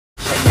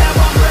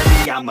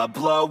I'ma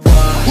blow up.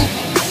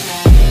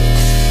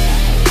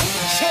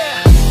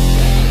 Yeah.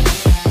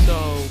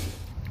 So,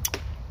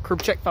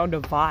 CurbCheck found a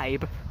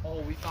vibe. Oh,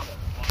 we found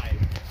a vibe.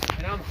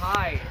 And I'm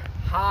high.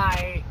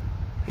 High.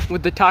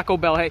 With the Taco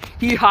Bell. Hey,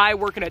 he high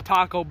working at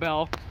Taco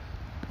Bell.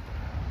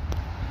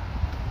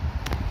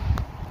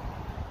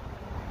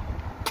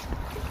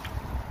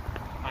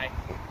 Hi.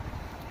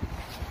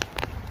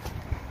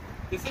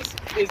 Is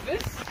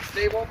this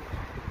stable?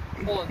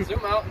 Hold on, zoom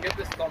out and get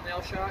this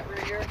thumbnail shot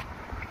right here.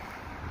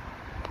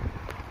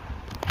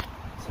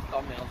 It's a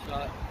thumbnail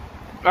shot.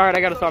 Alright,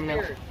 I got a thumbnail.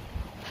 Weird.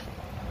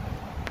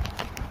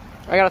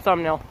 I got a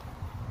thumbnail.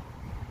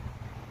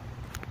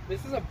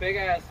 This is a big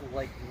ass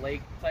like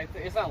lake type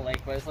thing. It's not a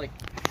lake, but it's like.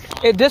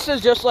 This is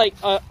just like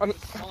a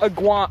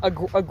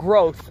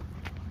growth.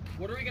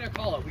 What are we gonna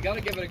call it? We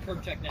gotta give it a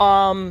curb check now.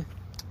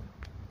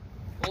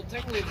 Well,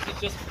 technically, this is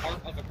just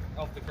part of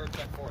the curb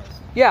check forest.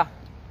 Yeah,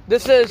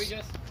 this So is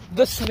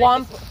the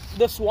swamp.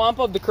 The swamp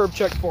of the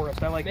CurbCheck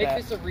forest. I like that.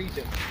 Make this a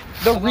region.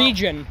 The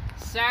region.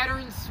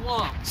 Saturn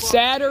Swamp.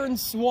 Saturn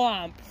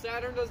Swamp.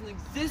 Saturn doesn't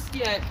exist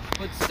yet,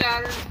 but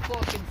Saturn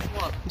fucking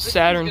Swamp. This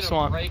Saturn thing's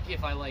gonna Swamp. break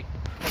if I like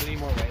put any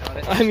more weight on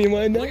it. I mean,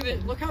 why not? Look at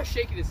it. Look how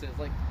shaky this is.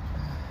 Like,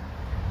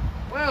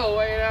 well,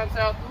 way down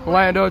south.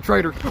 Land of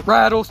trader,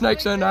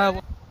 rattlesnakes and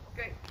island.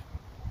 Okay,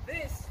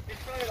 this is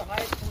probably the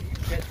highest point you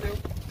can get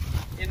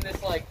to in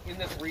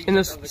this region. In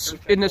of the this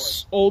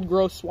CurbCheck old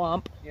growth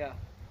swamp. Yeah.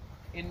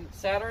 In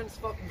Saturn's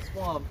fucking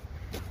swamp,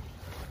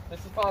 this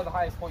is probably the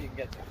highest point you can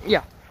get to.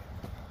 Yeah.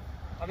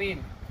 I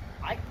mean,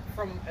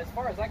 from as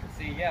far as I can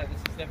see, yeah, this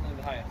is definitely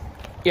the highest.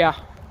 Yeah.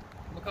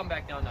 We'll come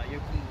back down now. You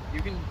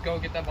can go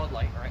get that Bud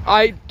Light,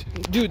 right?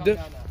 Dude,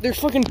 there's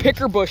fucking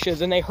picker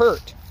bushes and they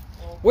hurt.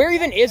 Well, Where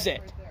even is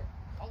it?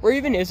 Right Where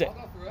even is it? I'll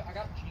go through it. I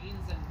got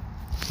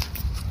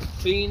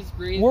jeans,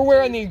 green. We're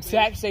wearing the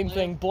exact same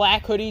thing.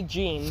 Black hoodie,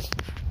 jeans.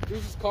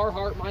 Yours is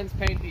Carhartt, mine's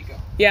Payne Pico.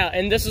 Yeah,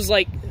 and this is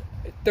like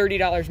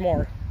 $30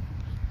 more.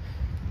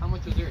 How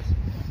much is yours?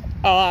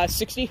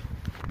 60. You're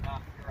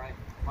right.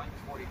 Mine's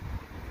 40.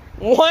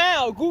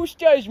 Wow, Goose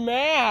does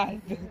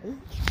math.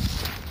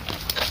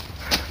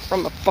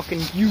 From the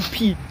fucking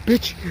UP,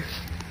 bitch.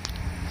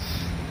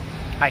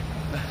 Hi.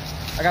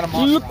 I got a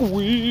monster. Look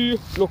away,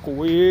 look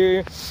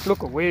away,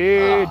 look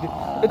away.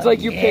 It's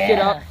like you pick it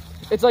up.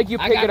 It's like you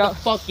pick it up.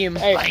 Fucking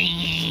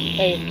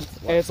Hey,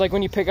 it's like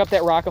when you pick up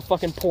that rock, a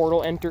fucking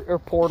portal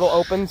portal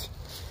opens.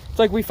 It's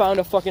like we found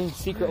a fucking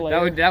secret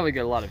layer. That would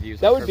get a lot of views.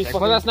 That would be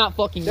fucking. But that's not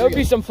fucking. That would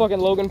be some fucking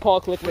Logan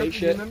Paul clickbait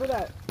shit. Remember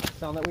that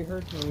sound that we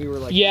heard when we were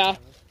like? Yeah.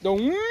 The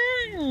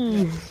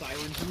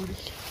Siren hood.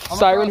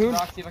 Siren hood.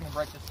 See if I can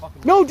break this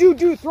fucking. No,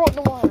 dude, throw it in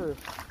the water.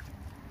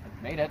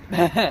 Made it.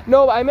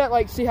 No, I meant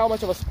like see how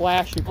much of a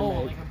splash you can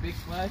Oh, make. like a big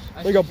splash.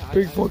 Like a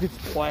big fucking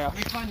splash. Let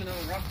me find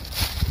another rock.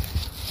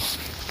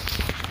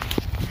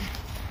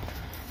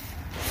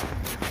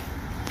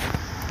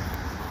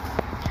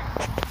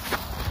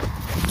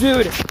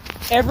 Dude,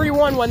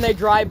 everyone when they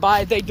drive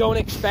by, they don't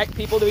expect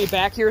people to be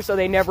back here, so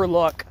they never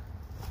look.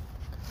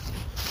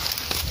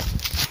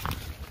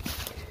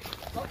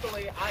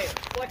 Luckily, I am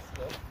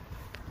flexible.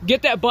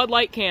 Get that Bud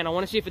Light can. I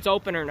want to see if it's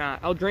open or not.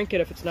 I'll drink it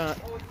if it's not.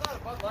 Oh, it's not a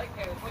Bud Light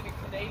can. It's like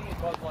a Canadian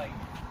Bud Light.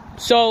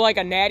 So like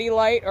a Natty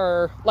Light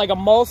or like a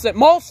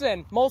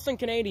Molson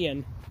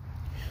Canadian.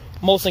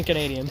 Molson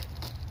Canadian.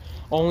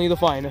 Only the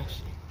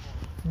finest.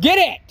 Get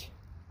it!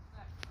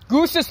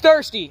 Goose is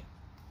thirsty.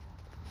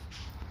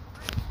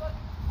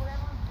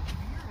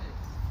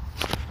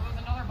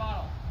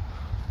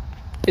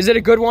 Is it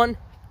a good one?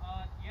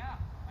 Yeah,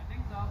 I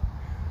think so.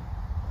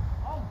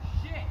 Oh,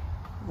 shit.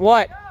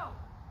 What? No.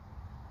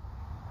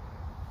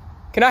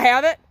 Can I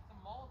have it? It's a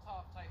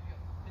Molotov type deal.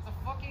 It's a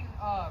fucking,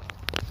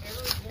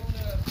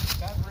 Arizona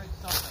beverage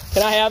something.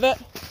 Can I have it?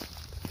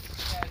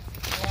 Yeah,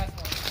 it's the last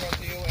one. Throw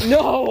it to you.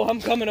 No, I'm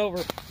coming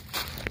over.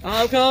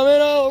 I'm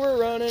coming over,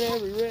 running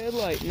every red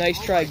light. Nice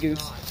try,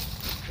 Goose. God.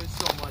 It's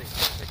so muddy.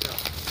 Pick it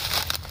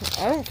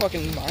up. I don't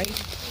fucking mind.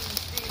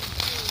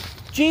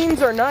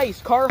 Jeans are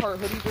nice. Carhartt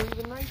hoodies are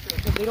even nicer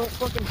because they don't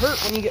fucking hurt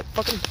when you get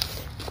fucking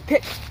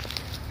picked.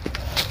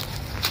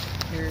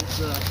 Here's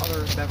the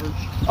other beverage.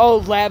 Oh,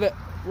 Labatt.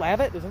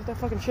 Labatt? Is that what that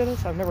fucking shit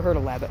is? I've never heard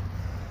of Labatt.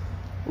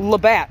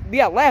 Labatt.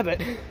 Yeah,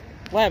 Labatt.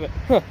 Labatt.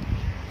 Huh.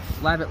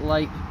 Labatt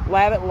Light.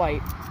 Labatt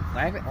Light.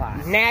 Labatt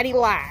Light. Natty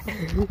Light.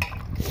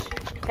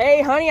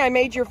 Hey, honey, I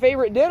made your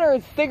favorite dinner.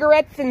 It's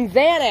cigarettes and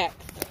Xanax.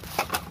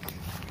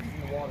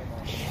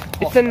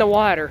 It's in the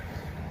water.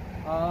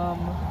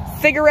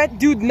 Cigarette,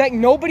 dude,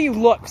 nobody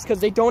looks because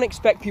they don't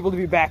expect people to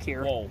be back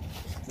here. Whoa.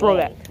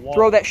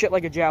 Throw that shit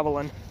like a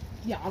javelin.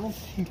 Yeah, I don't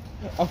think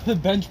I'm gonna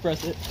bench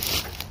press it.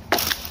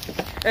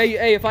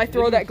 Hey, if I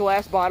throw that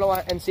glass bottle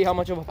and see how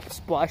much of a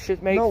splash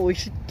it makes. No, we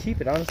should keep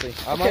it, honestly.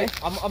 Okay.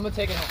 I'm gonna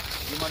take it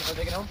home. You mind if I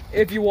take it home?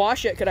 If you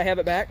wash it, could I have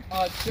it back?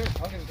 Sure.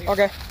 Take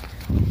Okay.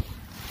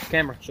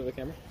 Camera. Show the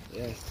camera.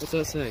 Yes. What's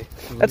that say?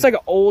 That's like an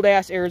old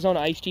ass Arizona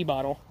iced tea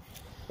bottle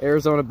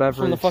Arizona beverage.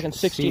 from the fucking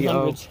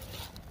 1600s.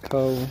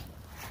 Co.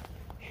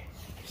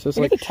 So it's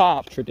Look like at the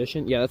top.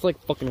 tradition. Yeah, that's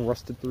like fucking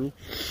rusted through.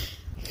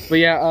 But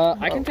yeah,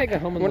 I can take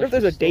that home. I wonder if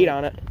there's a date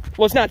on it.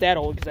 Well, it's not that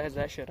old because it has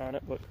that shit on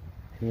it. But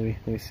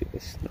let me see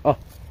this. oh,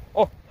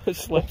 it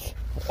slips.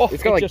 Oh,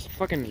 It's got like just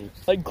fucking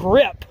like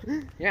grip.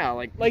 yeah,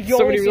 like you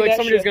somebody always see that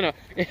somebody's shit.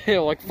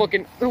 gonna like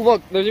fucking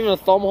look. There's even a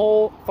thumb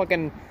hole.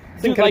 Fucking thing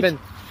Dude, could have like, been.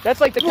 that's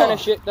like the kind of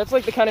shit. That's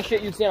like the kind of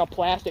shit you'd see in a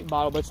plastic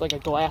bottle, but it's like a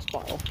glass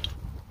bottle.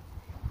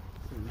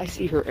 I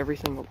see her every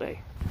single day.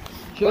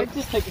 Should I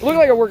just take? Look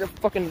like I work at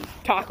fucking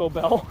Taco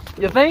Bell.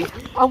 You think?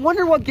 I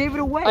wonder what gave it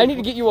away. I need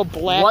to get you a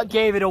black. What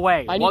gave it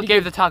away? What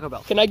gave the Taco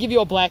Bell? Can I give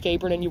you a black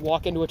apron and you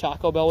walk into a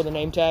Taco Bell with a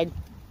name tag?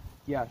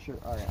 Yeah, sure.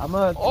 All right, I'm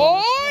gonna.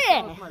 Oh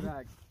yeah! My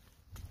bag.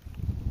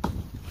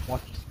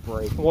 Watch this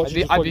break. Watch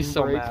this I'd be fucking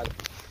so break. mad.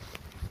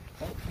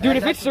 Dude,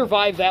 if it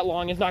survived that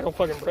long, it's not gonna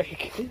fucking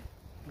break.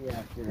 Yeah,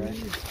 you're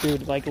right.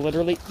 Dude, like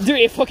literally, dude,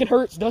 it fucking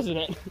hurts, doesn't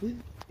it?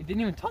 It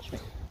didn't even touch me.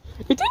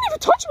 It didn't even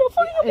touch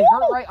me. It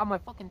hurt right on my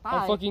fucking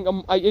thigh.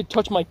 It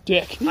touched my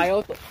dick.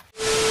 I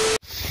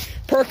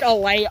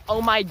Percolate.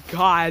 Oh my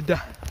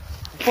god.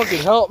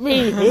 fucking help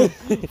me.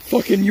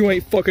 Fucking, you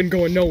ain't fucking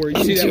going nowhere.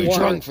 You see that water?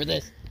 drunk for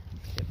this.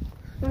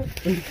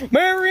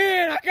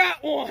 Marianne, I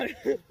got one.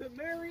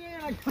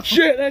 Marianne.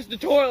 Shit, that's the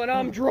toilet.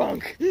 I'm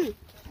drunk.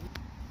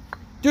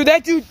 Dude,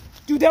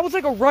 that was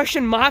like a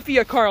Russian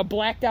mafia car, a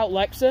blacked out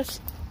Lexus.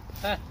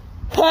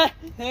 Ha!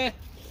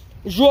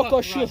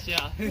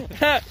 Russia.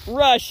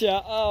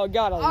 Russia. Oh,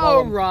 gotta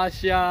love 'em.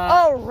 Russia.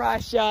 Oh,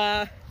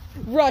 Russia.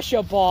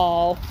 Russia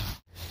ball.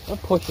 I'll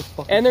push this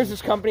fucking. And there's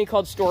this company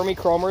called Stormy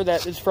Cromer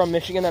that is from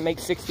Michigan that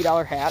makes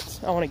 $60 hats.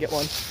 I want to get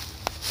one.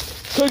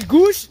 Because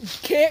Goose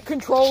can't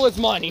control his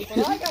money.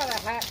 Well, I got a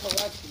hat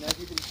collection, as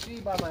you can see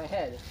by my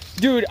head.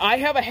 Dude, I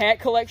have a hat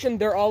collection.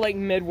 They're all like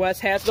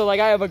Midwest hats. So like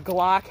I have a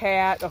Glock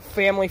hat, a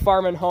Family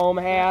Farm and Home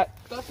hat,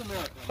 That's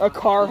America. a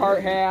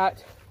Carhartt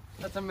hat.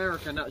 That's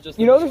America, not just.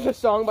 You know there's a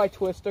song by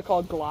Twista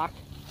called Glock?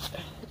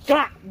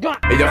 Glock, Glock!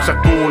 Ei jaksa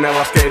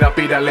kuunnella, skeida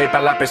pidä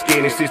leipä läpes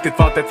kiinni. Siistit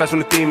vaatteet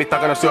väsynyt tiimit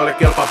takana, se ole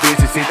kelpaa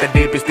biisi. Sitten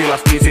diipis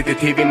tilas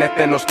visitit hivin,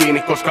 etten os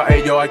kiinni, koska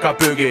ei oo aikaa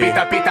pykiin.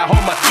 Pitää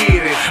hommat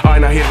kiinni.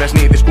 Aina hirves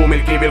niitis kuumil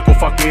kivil kun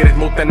fakiirit.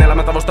 Mutten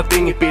elämäntavosta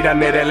tingit,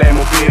 pidän edelleen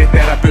mun piirit.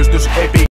 Terä pystys, ei